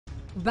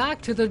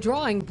Back to the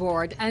drawing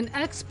board, an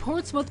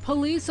ex-Portsmouth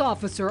police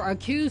officer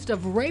accused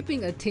of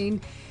raping a teen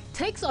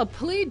takes a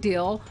plea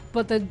deal,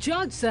 but the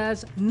judge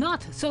says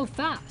not so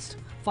fast.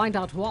 Find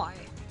out why.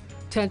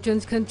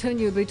 Tensions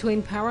continue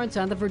between parents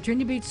and the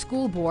Virginia Beach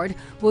School Board.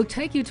 Will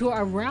take you to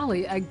a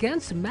rally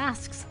against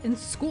masks in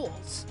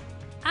schools.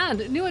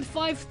 And new at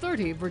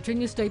 5:30,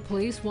 Virginia State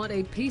Police want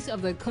a piece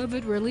of the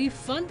COVID relief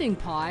funding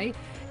pie.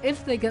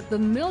 If they get the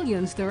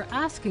millions they're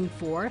asking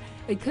for,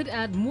 it could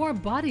add more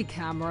body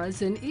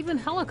cameras and even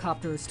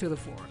helicopters to the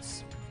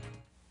force.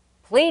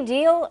 Plea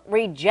deal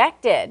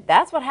rejected.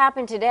 That's what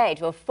happened today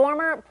to a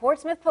former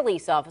Portsmouth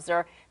police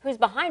officer who's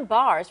behind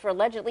bars for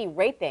allegedly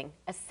raping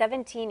a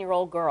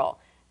 17-year-old girl.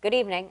 Good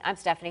evening. I'm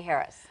Stephanie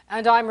Harris.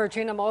 And I'm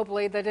Regina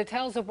Mobley. The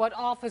details of what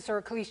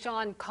Officer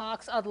Cleishawn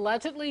Cox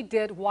allegedly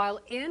did while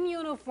in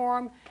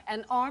uniform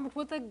and armed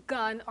with a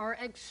gun are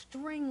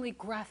extremely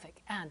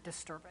graphic and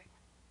disturbing.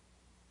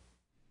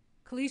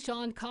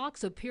 Cleishawn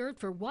Cox appeared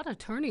for what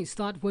attorneys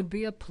thought would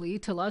be a plea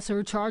to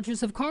lesser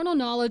charges of carnal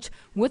knowledge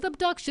with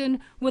abduction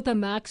with a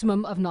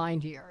maximum of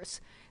 9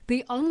 years.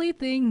 The only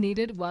thing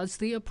needed was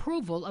the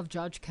approval of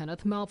Judge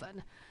Kenneth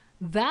Melvin.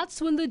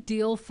 That's when the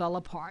deal fell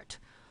apart.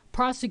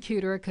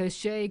 Prosecutor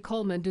Kashay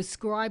Coleman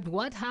described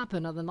what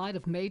happened on the night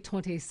of May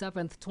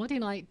 27,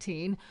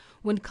 2019,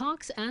 when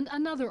Cox and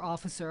another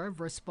officer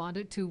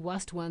responded to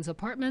West Wend's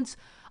apartments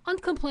on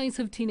complaints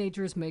of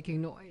teenagers making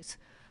noise.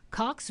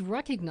 Cox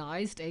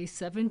recognized a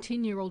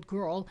 17-year-old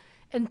girl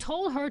and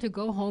told her to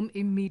go home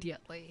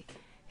immediately.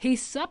 He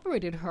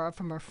separated her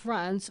from her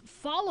friends,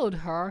 followed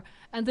her,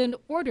 and then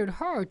ordered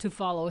her to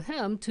follow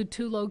him to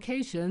 2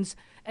 locations,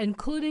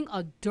 including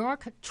a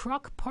dark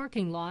truck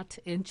parking lot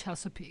in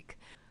Chesapeake.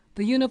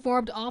 The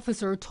uniformed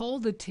officer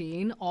told the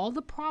teen all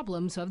the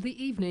problems of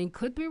the evening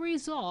could be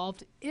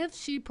resolved if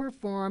she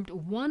performed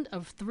one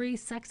of 3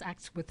 sex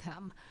acts with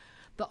him.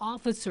 The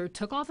officer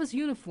took off his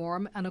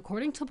uniform and,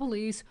 according to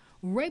police,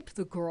 raped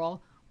the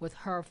girl with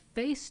her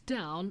face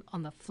down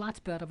on the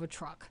flatbed of a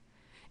truck.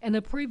 In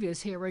a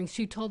previous hearing,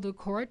 she told the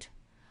court,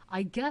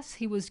 "I guess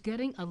he was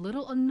getting a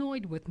little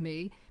annoyed with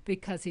me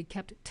because he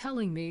kept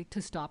telling me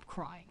to stop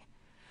crying."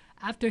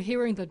 After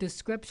hearing the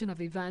description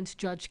of events,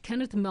 Judge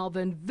Kenneth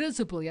Melvin,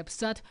 visibly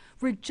upset,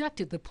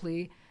 rejected the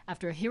plea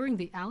after hearing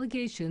the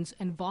allegations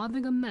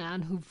involving a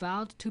man who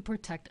vowed to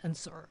protect and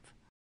serve.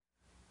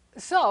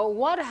 So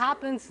what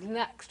happens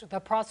next? The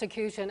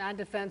prosecution and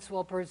defense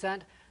will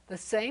present the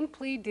same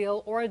plea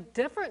deal or a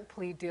different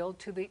plea deal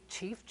to the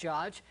chief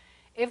judge.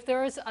 If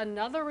there is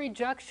another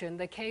rejection,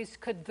 the case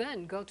could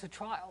then go to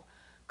trial.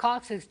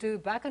 Cox is due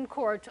back in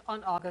court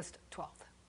on August 12th.